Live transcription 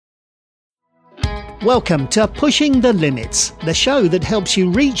Welcome to Pushing the Limits, the show that helps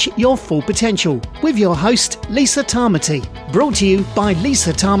you reach your full potential, with your host, Lisa Tamati. Brought to you by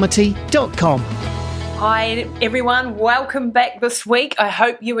lisatamati.com. Hi everyone, welcome back this week. I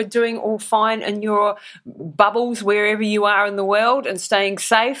hope you are doing all fine in your bubbles wherever you are in the world and staying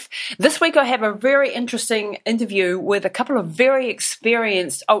safe. This week I have a very interesting interview with a couple of very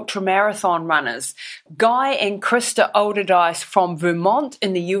experienced ultramarathon runners, Guy and Krista Alderdice from Vermont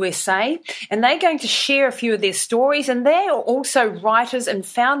in the USA, and they're going to share a few of their stories, and they are also writers and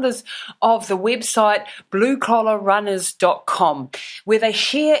founders of the website bluecollarrunners.com, where they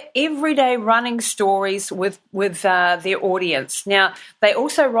share everyday running stories with their audience. Now, they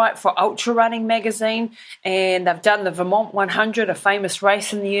also write for Ultra Running magazine, and they've done the Vermont 100, a famous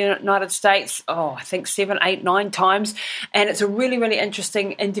race in the United States, I think 7, 8, 9 times. And it's a really, really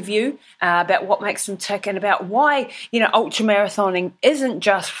interesting interview about what makes them tick and about why, ultra marathoning isn't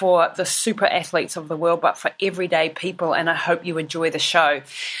just for the super athletes of the world, but for everyday people. And I hope you enjoy the show.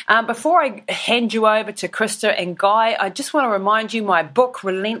 Before I hand you over to Krista and Guy, I just want to remind you my book,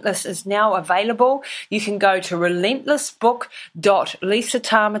 Relentless, is now available. You can go to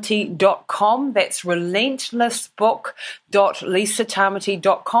relentlessbook.lisatamati.com. That's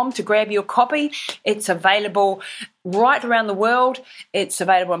relentlessbook.lisatamati.com to grab your copy. It's available right around the world. It's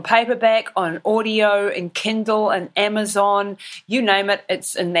available in paperback, on audio, in Kindle, and Amazon. You name it,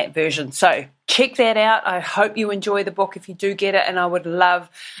 it's in that version. So check that out. I hope you enjoy the book if you do get it, and I would love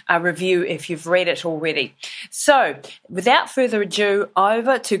a review if you've read it already. So without further ado,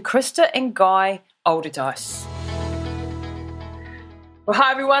 over to Krista and Guy Alderdice. Well, hi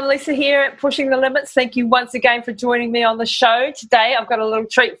everyone, Lisa here at Pushing the Limits. Thank you once again for joining me on the show. Today I've got a little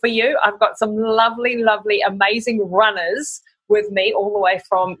treat for you. I've got some lovely, amazing runners with me all the way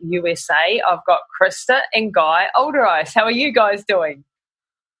from USA. I've got Krista and Guy Alderdice. How are you guys doing?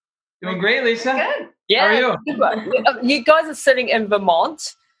 Doing great, Lisa. Good. Yeah. How are you? You guys are sitting in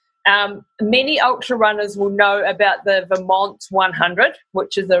Vermont. Many ultra runners will know about the Vermont 100,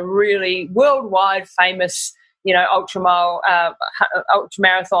 which is a really worldwide famous, ultra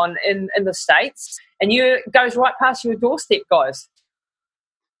marathon in the States. And it goes right past your doorstep, guys.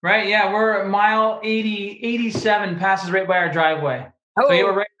 Right, yeah, we're mile 87 passes right by our driveway. Oh. So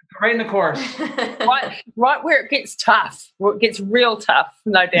we're right in the course. right where it gets tough. Where it gets real tough,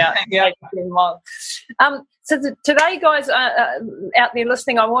 no doubt. Yeah. So today, guys, out there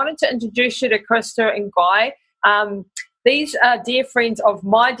listening, I wanted to introduce you to Krista and Guy. These are dear friends of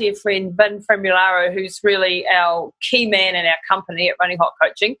my dear friend, Vin Famularo, who's really our key man in our company at Running Hot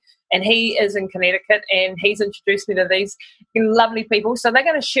Coaching. And he is in Connecticut, and he's introduced me to these lovely people. So they're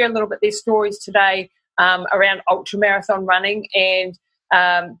going to share a little bit their stories today around ultramarathon running. And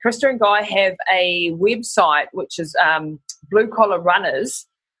Krista and Guy have a website, which is Blue Collar Runners.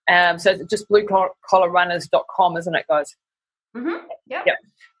 So it's just bluecollarrunners.com, isn't it, guys? Mm-hmm. Yep.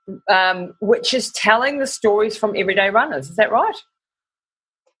 Which is telling the stories from everyday runners. Is that right?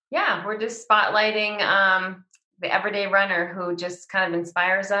 Yeah, we're just spotlighting the everyday runner who just kind of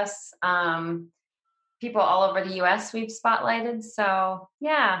inspires us. People all over the U.S. we've spotlighted. So,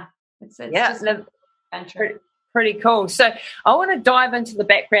 yeah, it's just an adventure. Pretty cool. So I want to dive into the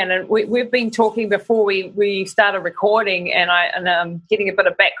background, and we've been talking before we started recording, and I'm getting a bit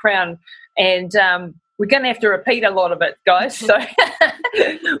of background, and we're going to have to repeat a lot of it, guys. So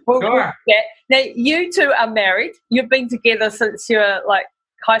we'll sure. Now, you two are married. You've been together since you were like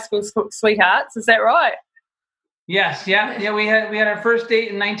high school sweethearts. Is that right? Yes. Yeah. We had our first date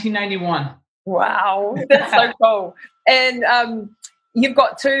in 1991. Wow, that's so cool. And you've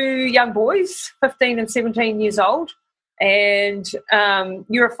got 2 young boys, 15 and 17 years old, and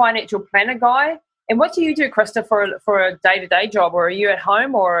you're a financial planner, Guy. And what do you do, Krista, for a day-to-day job, or are you at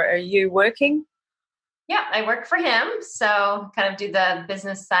home, or are you working? Yeah, I work for him, so kind of do the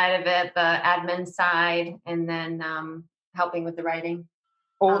business side of it, the admin side, and then helping with the writing.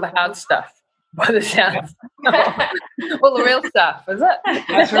 All the hard stuff. By the sounds, all the real stuff, is it?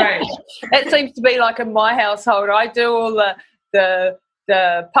 That's right. It seems to be like in my household. I do all the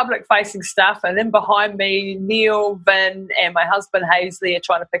public-facing stuff, and then behind me, Neil, Vin, and my husband Hazley are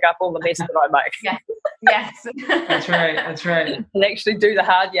trying to pick up all the mess that I make. Yes. That's right. And actually do the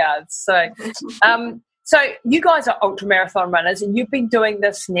hard yards. So, so you guys are ultramarathon runners, and you've been doing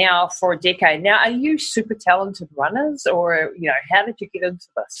this now for a decade. Now, are you super talented runners, or how did you get into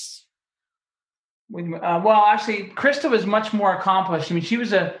this? Well, actually, Krista was much more accomplished. I mean, she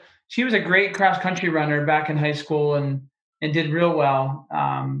was a great cross country runner back in high school and did real well.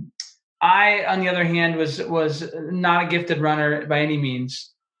 I, on the other hand, was not a gifted runner by any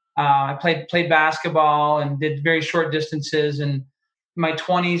means. I played basketball and did very short distances. And in my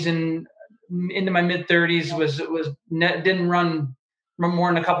 20s and into my mid 30s didn't run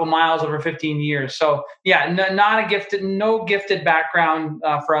more than a couple miles over 15 years. So yeah, no gifted background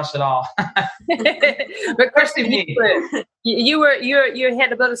for us at all. But Krista, you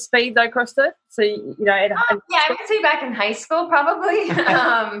had a bit of speed though, Krista. So I would say back in high school probably.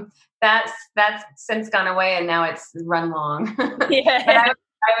 That's since gone away, and now it's run long. Yeah. But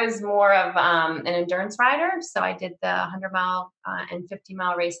I was more of an endurance rider, so I did the 100-mile and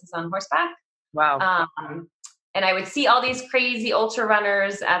 50-mile races on horseback. Wow. And I would see all these crazy ultra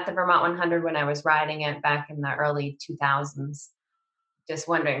runners at the Vermont 100 when I was riding it back in the early 2000s. Just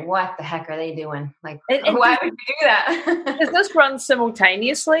wondering, what the heck are they doing? Like, why would you do that? Does this run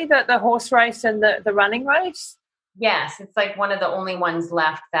simultaneously, the horse race and the running race? Yes, it's like one of the only ones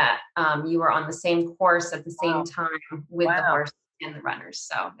left that you were on the same course at the same time with the horse and the runners.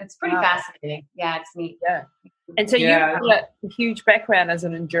 So it's pretty fascinating. Yeah, it's neat. Yeah. And so you have a huge background as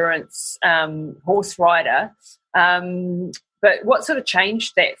an endurance horse rider. But what sort of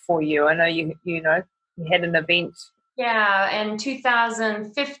changed that for you? I know you had an event. Yeah, in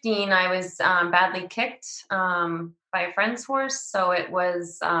 2015, I was badly kicked by a friend's horse. So it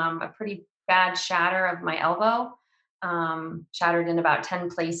was a pretty bad shatter of my elbow, shattered in about 10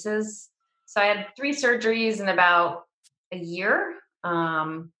 places. So I had 3 surgeries in about a year.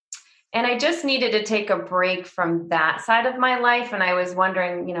 And I just needed to take a break from that side of my life. And I was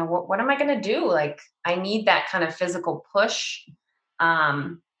wondering, what am I going to do? Like, I need that kind of physical push.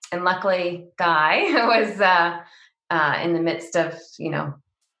 And luckily, Guy was in the midst of,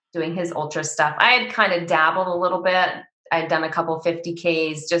 doing his ultra stuff. I had kind of dabbled a little bit. I'd done a couple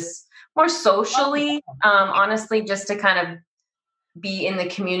 50Ks, just more socially, honestly, just to kind of be in the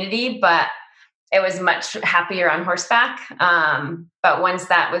community. But it was much happier on horseback. But once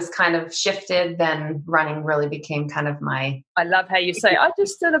that was kind of shifted, then running really became kind of my... I love how you say, I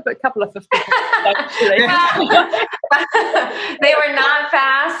just did a couple of 50. They were not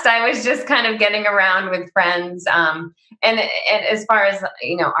fast. I was just kind of getting around with friends. And as far as,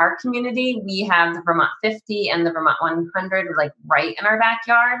 our community, we have the Vermont 50 and the Vermont 100 like right in our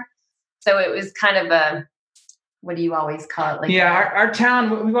backyard. So it was kind of what do you always call it? Like, our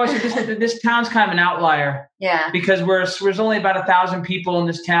town, we've always said this town's kind of an outlier. Yeah. Because there's only about 1,000 people in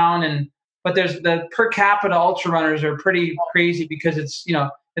this town, but there's the per capita ultra runners are pretty crazy because it's,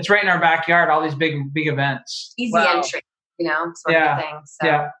 it's right in our backyard, all these big events. Easy entry, sort of thing.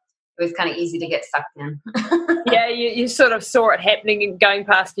 So it was kind of easy to get sucked in. Yeah, you sort of saw it happening and going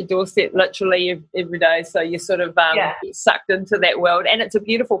past your doorstep literally every day. So you sort of get sucked into that world. And it's a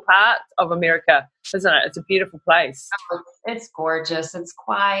beautiful part of America, isn't it? It's a beautiful place. Oh, it's gorgeous. It's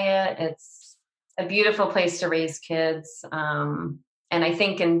quiet. It's a beautiful place to raise kids. And I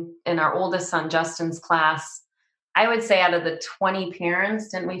think in our oldest son, Justin's class, I would say out of the 20 parents,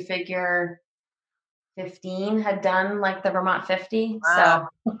 didn't we figure 15 had done like the Vermont 50. Wow.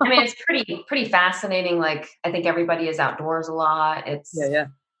 So, I mean, it's pretty fascinating. Like, I think everybody is outdoors a lot. It's,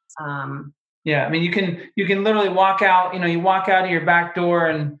 I mean, you can literally walk out, you walk out of your back door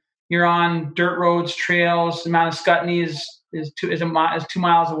and you're on dirt roads, trails. The Mount Ascutney is 2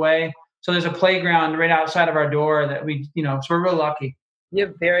 miles away. So there's a playground right outside of our door that so we're real lucky.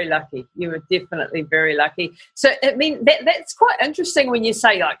 You're very lucky. You were definitely very lucky. So, I mean, that's quite interesting when you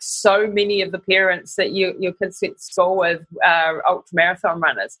say, like, so many of the parents that your kids at school with are ultramarathon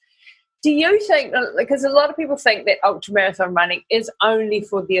runners. Do you think, because a lot of people think that ultramarathon running is only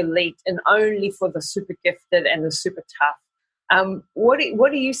for the elite and only for the super gifted and the super tough. What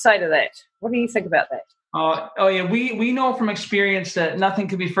do you say to that? What do you think about that? We know from experience that nothing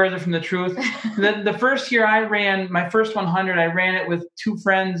could be further from the truth. The first year I ran my first 100, I ran it with 2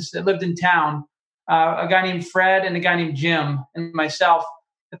 friends that lived in town, a guy named Fred and a guy named Jim and myself.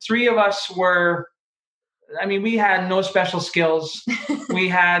 The 3 of us we had no special skills. We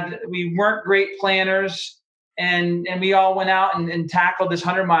weren't great planners, and we all went out and tackled this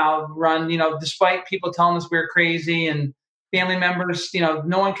 100-mile run, despite people telling us we were crazy and family members, no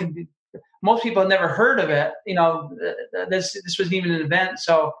one could. Most people had never heard of it. This wasn't even an event.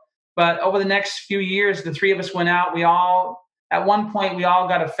 So, but over the next few years, the 3 of us went out. At one point, we all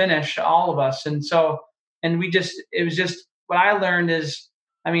got to finish, all of us. And so, it was just, what I learned is,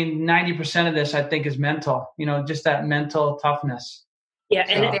 90% of this, I think, is mental, just that mental toughness. Yeah.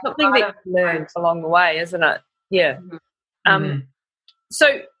 And it's something that you learn along the way, isn't it? Yeah.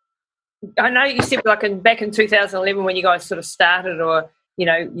 So I know you said back in 2011 when you guys sort of started, or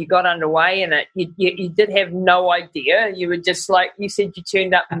you got underway in it, you did have no idea. You were just like, you said you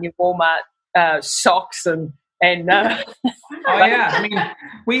turned up in your Walmart socks and our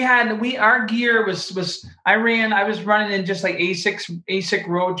gear was I was running in just like ASIC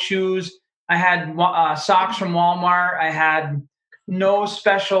road shoes. I had socks from Walmart. I had no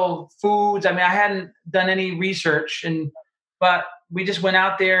special foods. I mean, I hadn't done any research, but we just went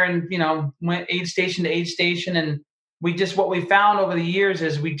out there and, went aid station to aid station. And what we found over the years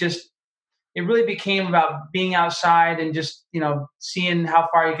is it really became about being outside and just, seeing how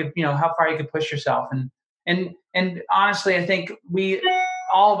far you could push yourself. And honestly, I think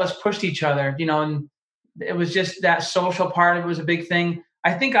all of us pushed each other, and it was just that social part of it was a big thing.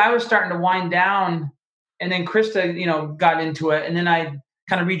 I think I was starting to wind down, and then Krista, got into it, and then I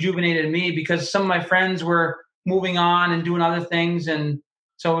kind of rejuvenated me because some of my friends were moving on and doing other things. And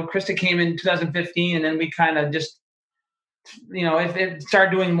so Krista came in 2015, and then we kind of just, it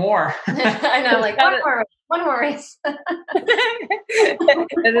started doing more. I know, like one more race.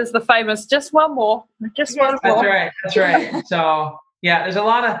 It is the famous, just one more. Just one more. That's right. So, yeah, there's a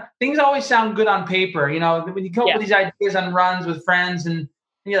lot of things always sound good on paper. When you come up with these ideas on runs with friends and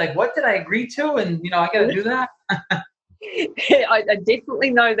you're like, what did I agree to? And, I got to do that. I definitely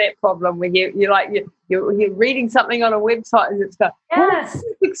know that problem when you're reading something on a website and it's like, yes,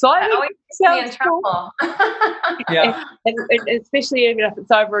 it's exciting. That always sounds cool. Yeah, and especially even if it's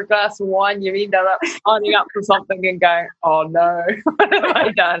over a glass of wine, you end up signing up for something and going, oh no, what have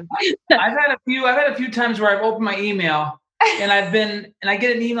I done? I've had a few times where I've opened my email and I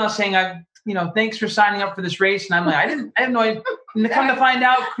get an email saying thanks for signing up for this race, and I'm like, I have no idea. And come to find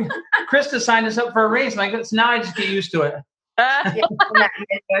out, Krista signed us up for a race. I'm like, so now I just get used to it.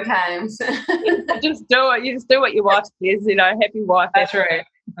 Times. Just do it. You just do what your wife says. Happy wife. That's right.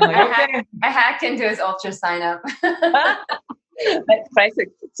 Like, I hacked into his ultra sign up. That's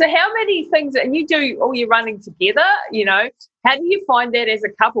basic. So how many things, and you do all your running together, how do you find that as a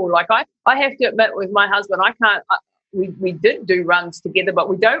couple? Like I have to admit with my husband, I can't, we did do runs together, but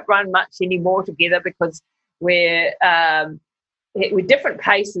we don't run much anymore together because we're different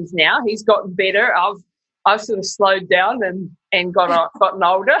paces now. He's gotten better. I've sort of slowed down and gotten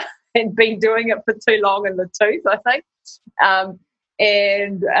older and been doing it for too long in the tooth, I think.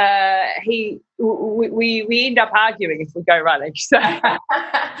 We end up arguing if we go running. So, how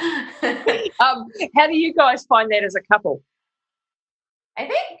do you guys find that as a couple? I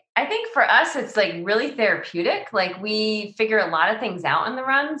think for us, it's like really therapeutic. Like we figure a lot of things out in the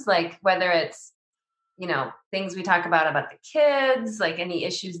runs, like whether it's, things we talk about the kids, like any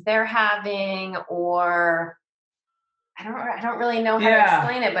issues they're having, or I don't really know how to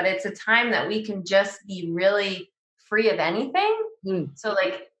explain it, but it's a time that we can just be really free of anything. So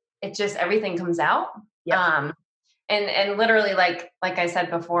like it just, everything comes out. Yeah. And literally like I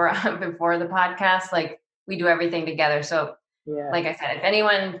said before the podcast, like we do everything together. So like I said, if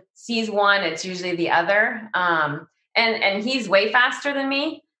anyone sees one, it's usually the other. And he's way faster than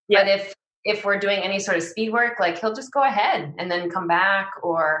me, but if we're doing any sort of speed work, like he'll just go ahead and then come back,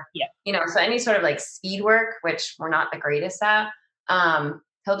 or, so any sort of like speed work, which we're not the greatest at,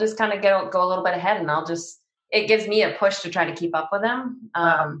 he'll just kind of go a little bit ahead, and it gives me a push to try to keep up with him.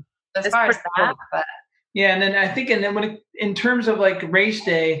 As far as that, cool. But yeah. And then I think, in terms of like race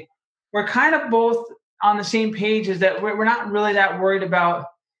day, we're kind of both on the same page, is that we're not really that worried about,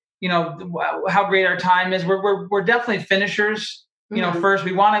 how great our time is. We're definitely finishers. First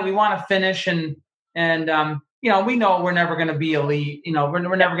we want to finish, and we know we're never going to be elite.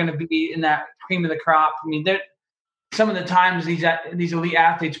 We're never going to be in that cream of the crop. I mean, some of the times these elite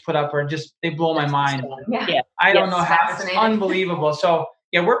athletes put up are just, they blow my mind. Yeah. I don't know how, it's unbelievable. So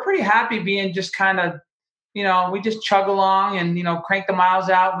we're pretty happy being just kind of, we just chug along and, crank the miles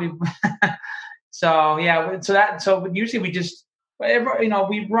out. So usually we just,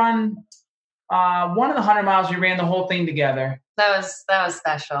 we run, one of the 100 miles, we ran the whole thing together. That was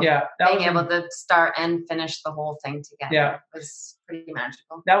special. Yeah. Being able to start and finish the whole thing together was pretty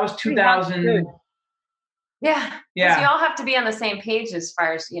magical. That was 2000. Yeah. Because you all have to be on the same page as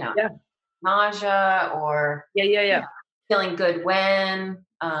far as, nausea or feeling good when.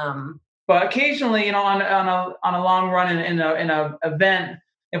 But occasionally, on a long run in a event,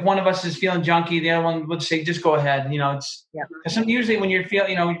 if one of us is feeling junky, the other one would say, just go ahead. It's because usually when you're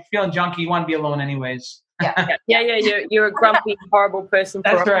feeling junky, you want to be alone anyways. You're a grumpy, horrible person.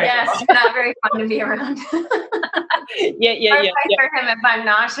 That's right. Yes, not very fun to be around. I for him if I'm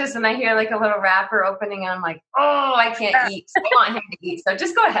nauseous and I hear like a little wrapper opening, and I'm like, oh, I can't eat. So I want him to eat. So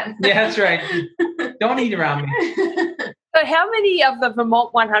just go ahead. Yeah, that's right. Don't eat around me. So how many of the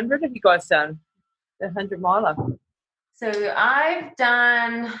Vermont 100 have you guys done? The 100 miler. So I've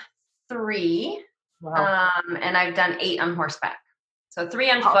done 3. Wow. And I've done 8 on horseback. So 3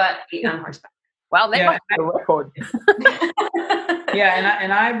 on foot, 8 on horseback. Wow, that must be a record.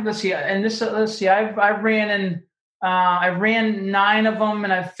 And I've ran in I ran 9 of them,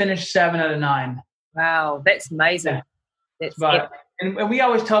 and I finished 7 out of 9. Wow, that's amazing. Yeah. That's But and we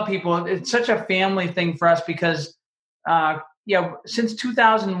always tell people it's such a family thing for us because, since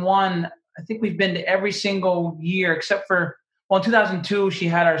 2001, I think we've been to every single year except for, in 2002 she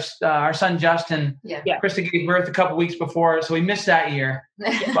had our son Justin. Yeah. Krista gave birth a couple weeks before, so we missed that year.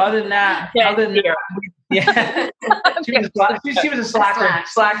 But other than that, she was a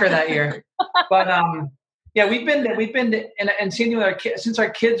slacker that year. But we've been to, and same thing with our kids. Since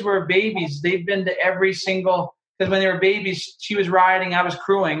our kids were babies, they've been to every single. Because when they were babies, she was riding, I was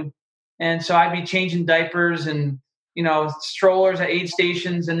crewing, and so I'd be changing diapers and strollers at aid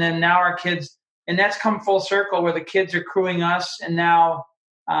stations, and then now our kids, and that's come full circle where the kids are crewing us. And now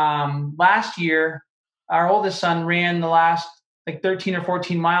last year, our oldest son ran the last 13 or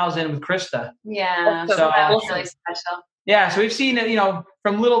 14 miles in with Krista. Yeah, so that was really special. Yeah, so we've seen it,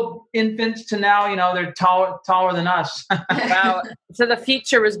 from little infants to now, they're taller than us. Wow! So the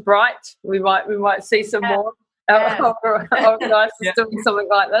future is bright. We might see some more. Guys doing something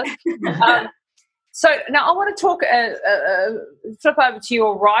like this. So now I want to talk, flip over to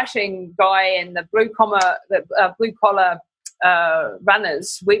your writing, Guy, and the Blue Collar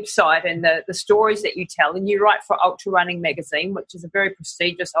Runners website and the stories that you tell. And you write for Ultra Running Magazine, which is a very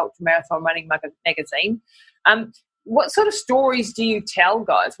prestigious ultramarathon running magazine. What sort of stories do you tell,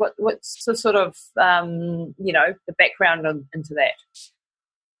 guys? What's the sort of the background into that?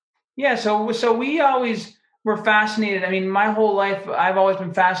 Yeah, so we always were fascinated. I mean, my whole life, I've always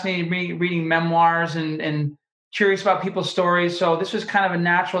been fascinated reading memoirs and curious about people's stories. So this was kind of a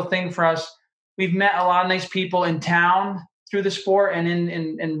natural thing for us. We've met a lot of nice people in town through the sport and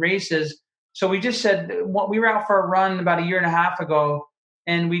in races. So we just said, we were out for a run about a year and a half ago,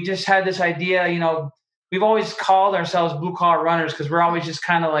 and we just had this idea, we've always called ourselves blue collar runners because we're always just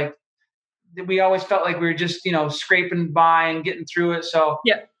kind of we always felt like we were just, scraping by and getting through it. So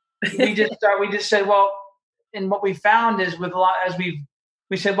we just said, well, and what we found is with a lot, as we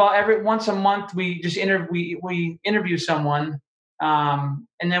said, well, every once a month we just we interview someone, and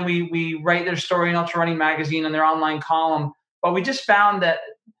then we write their story in Ultra Running Magazine on their online column. But we just found that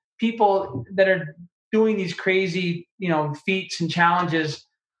people that are doing these crazy, feats and challenges,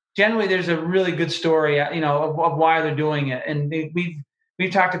 generally there's a really good story, of why they're doing it. And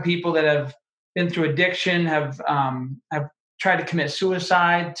we've talked to people that have been through addiction, have tried to commit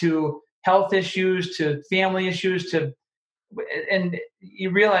suicide, to health issues, to family issues, and you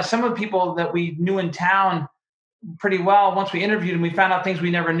realize some of the people that we knew in town pretty well, once we interviewed them, we found out things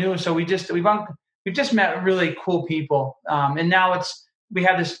we never knew. So we've just met really cool people. And now we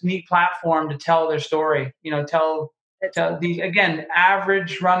have this neat platform to tell their story, tell these, again,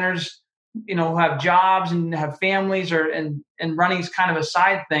 average runners, who have jobs and have families and running is kind of a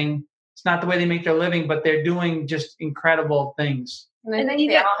side thing. It's not the way they make their living, but they're doing just incredible things. And I think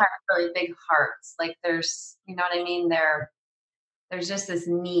they all have really big hearts. There's, you know what I mean? There's just this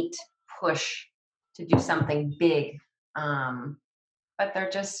neat push to do something big. But they're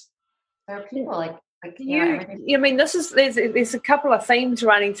people there's a couple of themes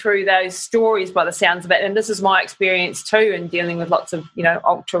running through those stories by the sounds of it. And this is my experience too, in dealing with lots of,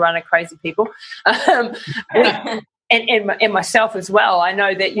 ultra runner crazy people. And myself as well. I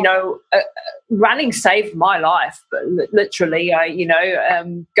know that, running saved my life, literally.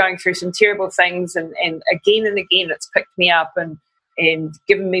 Going through some terrible things and again it's picked me up and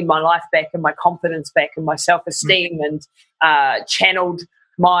given me my life back and my confidence back and my self-esteem and channeled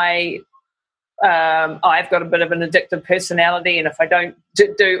my I've got a bit of an addictive personality, and if I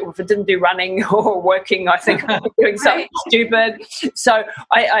didn't do running or working, I think I'm doing something stupid. So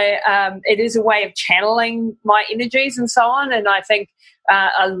it is a way of channeling my energies and so on. And I think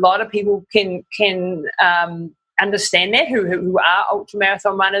a lot of people can understand that who are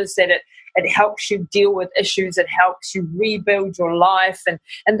ultramarathon runners, that it helps you deal with issues, it helps you rebuild your life, and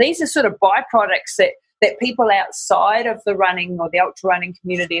these are sort of byproducts that people outside of the running or the ultra running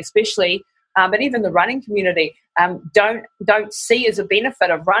community, especially. But even the running community don't see as a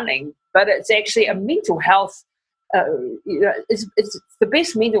benefit of running, but it's actually a mental health. It's the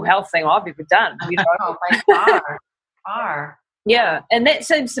best mental health thing I've ever done. Oh, by far. Yeah, and that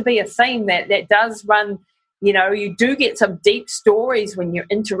seems to be a theme that does run. You do get some deep stories when you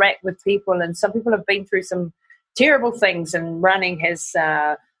interact with people, and some people have been through some terrible things, and running has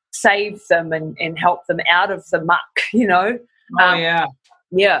saved them and helped them out of the muck.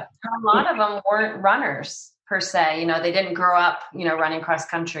 Yeah. A lot of them weren't runners per se. They didn't grow up, running cross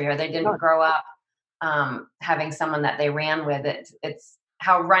country, or they didn't grow up having someone that they ran with. It's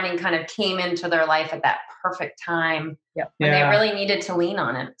how running kind of came into their life at that perfect time when they really needed to lean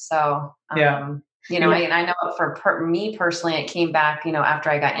on it. So, You know, I know for me personally, it came back, you know, after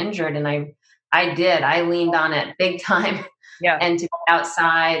I got injured, and I leaned on it big time. Yeah. And to go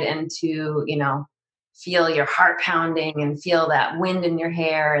outside and to, you know, feel your heart pounding and feel that wind in your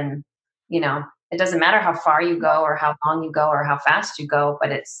hair. And, you know, it doesn't matter how far you go or how long you go or how fast you go,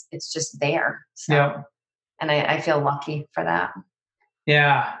 but it's just there. So, Yeah. And I feel lucky for that.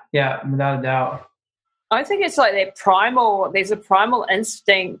 Yeah. Yeah. Without a doubt. I think it's like there's a primal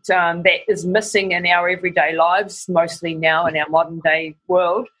instinct that is missing in our everyday lives, mostly now in our modern day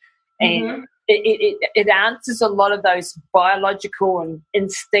world. And it answers a lot of those biological and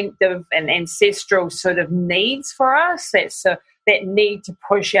instinctive and ancestral sort of needs for us. That's that need to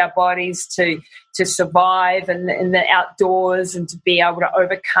push our bodies to survive in the outdoors and to be able to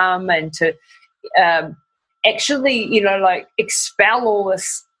overcome and to actually, you know, like expel all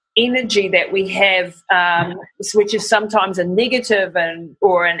this energy that we have, which is sometimes a negative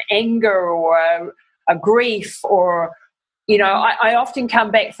or an anger or a grief or, you know, I often come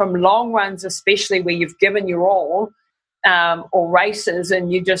back from long runs, especially where you've given your all, or races,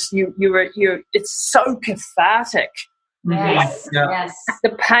 and you're it's so cathartic. Yes, yes. The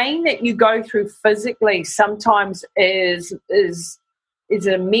pain that you go through physically sometimes is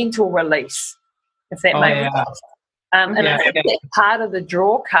a mental release, if that makes sense. And I think that's part of the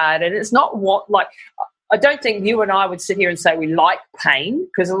draw card, and it's not I don't think you and I would sit here and say we like pain,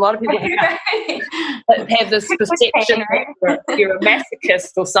 because a lot of people have this perception that you're a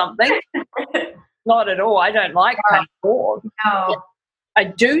masochist or something. Not at all. I don't like pain at all. No. I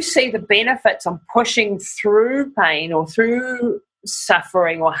do see the benefits on pushing through pain or through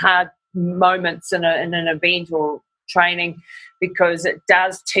suffering or hard moments in an event or training, because it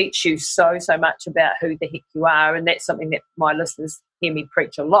does teach you so much about who the heck you are, and that's something that my listeners hear me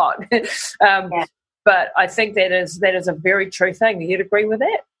preach a lot. But I think that is a very true thing. You'd agree with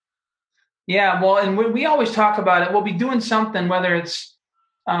that? Yeah, well, and we always talk about it. We'll be doing something, whether it's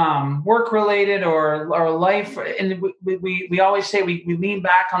work related or life, and we always say we lean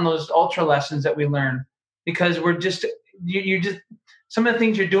back on those ultra lessons that we learn, because we're just you just some of the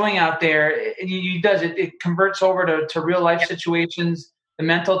things you're doing out there, it converts over to real life situations, the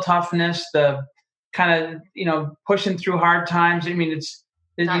mental toughness, the kind of, you know, pushing through hard times. I mean, it's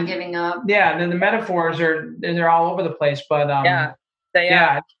not giving up. Yeah, the metaphors they're all over the place, but they are.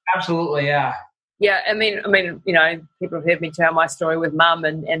 Yeah, absolutely, yeah. Yeah, I mean, you know, people have heard me tell my story with Mum,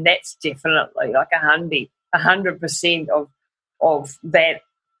 and that's definitely like 100% of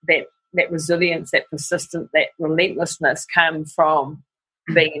that resilience, that persistence, that relentlessness come from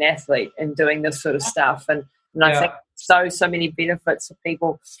being an athlete and doing this sort of stuff. And I think so many benefits for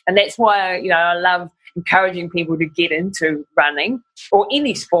people, and that's why, you know, I love encouraging people to get into running or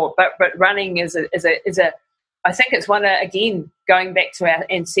any sport, but running is a I think it's one of, again, going back to our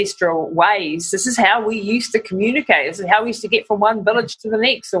ancestral ways. This is how we used to communicate. This is how we used to get from one village to the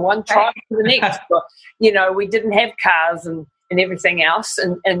next, or one tribe to the next. But, you know, we didn't have cars and everything else,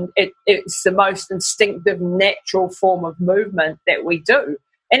 and it's the most instinctive, natural form of movement that we do.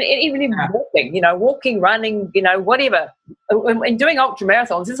 And even in walking, running, you know, whatever. And doing ultra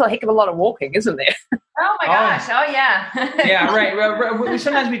marathons, there's a heck of a lot of walking, isn't there? Oh my gosh! Oh yeah. Yeah, right.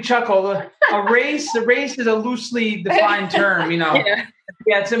 Sometimes we chuckle. The race is a loosely defined term, you know.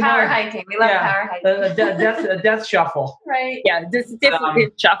 Yeah, it's power hiking. We love power hiking. A death shuffle. Right. Yeah, this is definitely a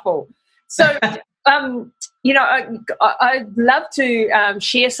shuffle. So, you know, I'd love to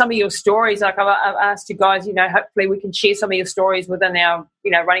share some of your stories. Like I've asked you guys, you know, hopefully we can share some of your stories within our, you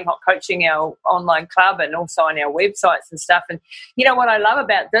know, Running Hot Coaching, our online club, and also on our websites and stuff. And, you know, what I love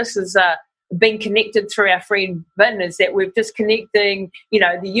about this is being connected through our friend Vin, is that we're just connecting, you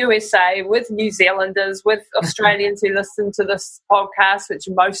know, the USA with New Zealanders, with Australians who listen to this podcast, which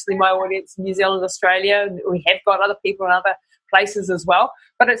mostly my audience in New Zealand, Australia. We have got other people in other places as well.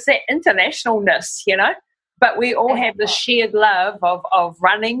 But it's that internationalness, you know. But we all have the shared love of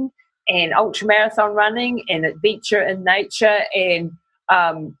running and ultramarathon running and adventure in nature, and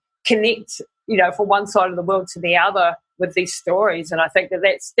connect, you know, from one side of the world to the other with these stories. And I think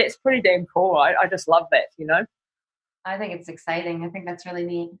that's pretty damn cool. I just love that, you know. I think it's exciting. I think that's really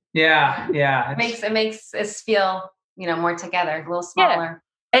neat. Yeah. It makes us feel, you know, more together, a little smaller.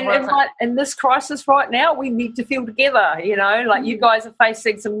 And like in this crisis right now, we need to feel together, you know, like you guys are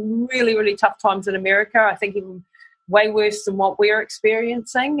facing some really, really tough times in America. I think even way worse than what we're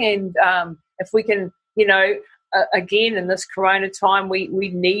experiencing. And if we can, you know, again, in this corona time, we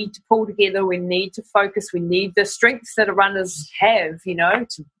need to pull together. We need to focus. We need the strengths that our runners have, you know,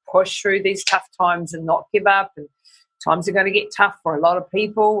 to push through these tough times and not give up. And times are going to get tough for a lot of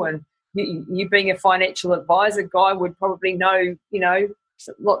people. And you being a financial advisor, Guy, would probably know, you know,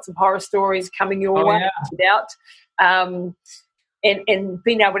 lots of horror stories coming your way, and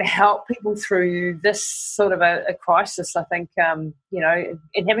being able to help people through this sort of a crisis. I think, and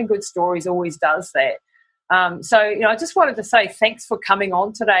having good stories always does that. So, I just wanted to say thanks for coming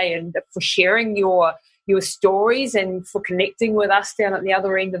on today and for sharing your stories and for connecting with us down at the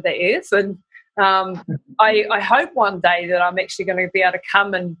other end of the earth. And I hope one day that I'm actually going to be able to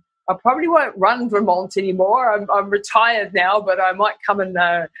come, and I probably won't run Vermont anymore. I'm retired now, but I might come and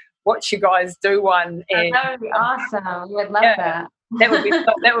watch you guys do one. And that would be awesome. We would love that.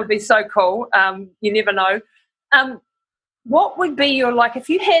 That would be so cool. You never know. What would be your, like, if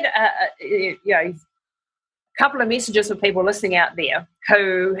you had a couple of messages for people listening out there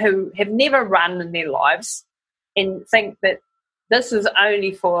who have never run in their lives and think that this is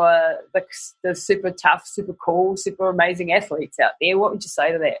only for the super tough, super cool, super amazing athletes out there, what would you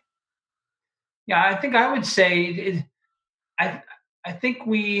say to that? Yeah, I think I would say, I think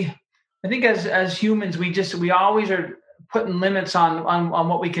as humans, we always are putting limits on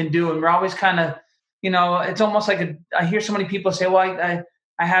what we can do, and we're always kind of, it's almost like I hear so many people say, well,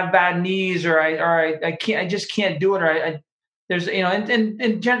 I have bad knees, or I can't, I just can't do it, or there's,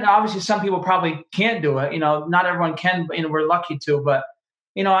 and obviously some people probably can't do it, not everyone can, but we're lucky to, but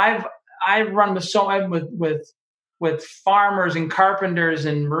I've run with farmers and carpenters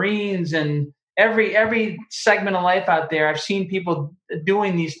and Marines and every segment of life out there. I've seen people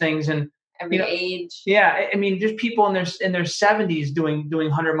doing these things, and every age. Yeah, I mean, there's people in their 70s doing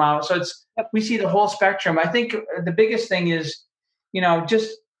 100 miles. So we see the whole spectrum. I think the biggest thing is,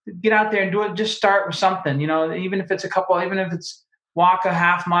 just get out there and do it. Just start with something, even if it's even if it's walk a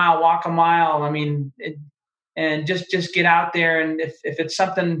half mile, walk a mile. I mean, and just get out there. And if it's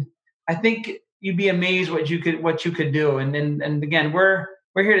something, I think you'd be amazed what you could do. And again, we're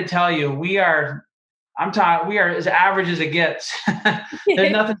here to tell you, we are as average as it gets.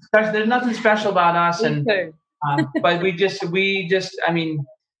 There's nothing special. There's nothing special about us. But we just, I mean,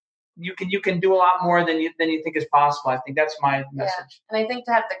 you can do a lot more than you think is possible. I think that's my message. Yeah. And I think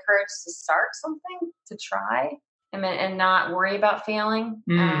to have the courage to start something, to try, and not worry about failing.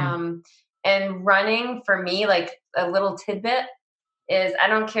 And running, for me, like a little tidbit is, I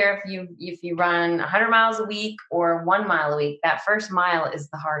don't care if you run 100 miles a week or 1 mile a week, that first mile is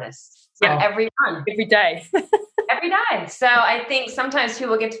the hardest. Every run. Every day. Every day. So I think sometimes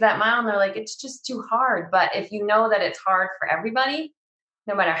people get to that mile and they're like, it's just too hard. But if you know that it's hard for everybody,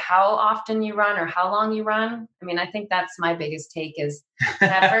 no matter how often you run or how long you run, I mean, I think that's my biggest take is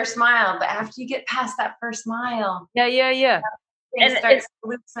that first mile. But after you get past that first mile, and starts to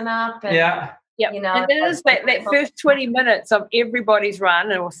loosen up. And, and it is that first 20 minutes of everybody's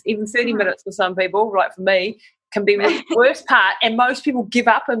run, or even 30 minutes for some people, like for me, can be the worst part. And most people give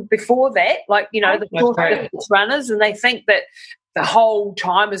up and before that, like, the short distance runners, and they think that the whole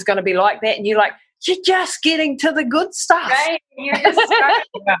time is going to be like that. And you're like, you're just getting to the good stuff. Right. You're just starting,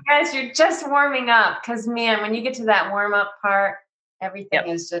 guys, you're just warming up. Because, man, when you get to that warm-up part, everything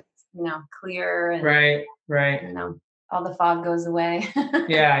is just, clear. And, right. All the fog goes away.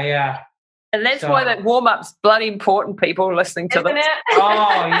 Yeah. And that's why that warm-up's bloody important, people listening to this. Isn't it?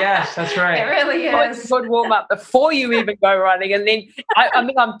 Oh, yes, that's right. It really is. It's a good warm-up before you even go running. And then,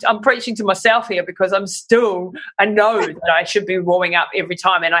 I'm preaching to myself here because I know that I should be warming up every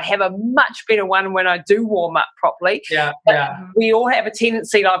time. And I have a much better one when I do warm up properly. Yeah. We all have a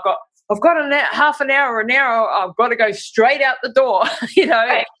tendency, I've got half an hour or an hour, I've got to go straight out the door,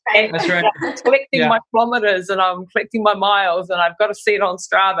 And that's right. I'm collecting my kilometers and I'm collecting my miles and I've got to see it on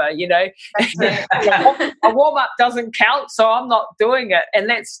Strava, That's right. A warm-up doesn't count, so I'm not doing it. And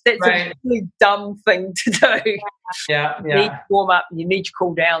that's a really dumb thing to do. Yeah. You need to warm up and you need to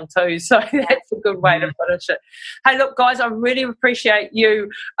cool down too. So that's a good way to finish it. Hey, look, guys, I really appreciate you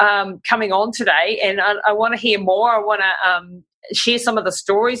coming on today, and I want to hear more. I want to share some of the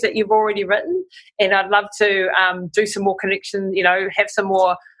stories that you've already written, and I'd love to do some more connection, have some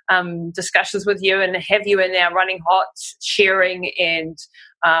more discussions with you and have you in our Running Hot sharing and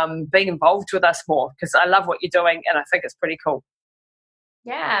being involved with us more, because I love what you're doing and I think it's pretty cool.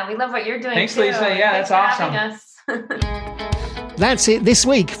 Yeah, we love what you're doing. Thanks, too. Lisa. Yeah, that's awesome. That's it this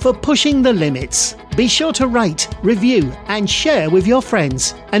week for Pushing the Limits. Be sure to rate, review and share with your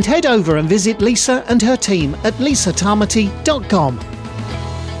friends. And head over and visit Lisa and her team at lisatamati.com.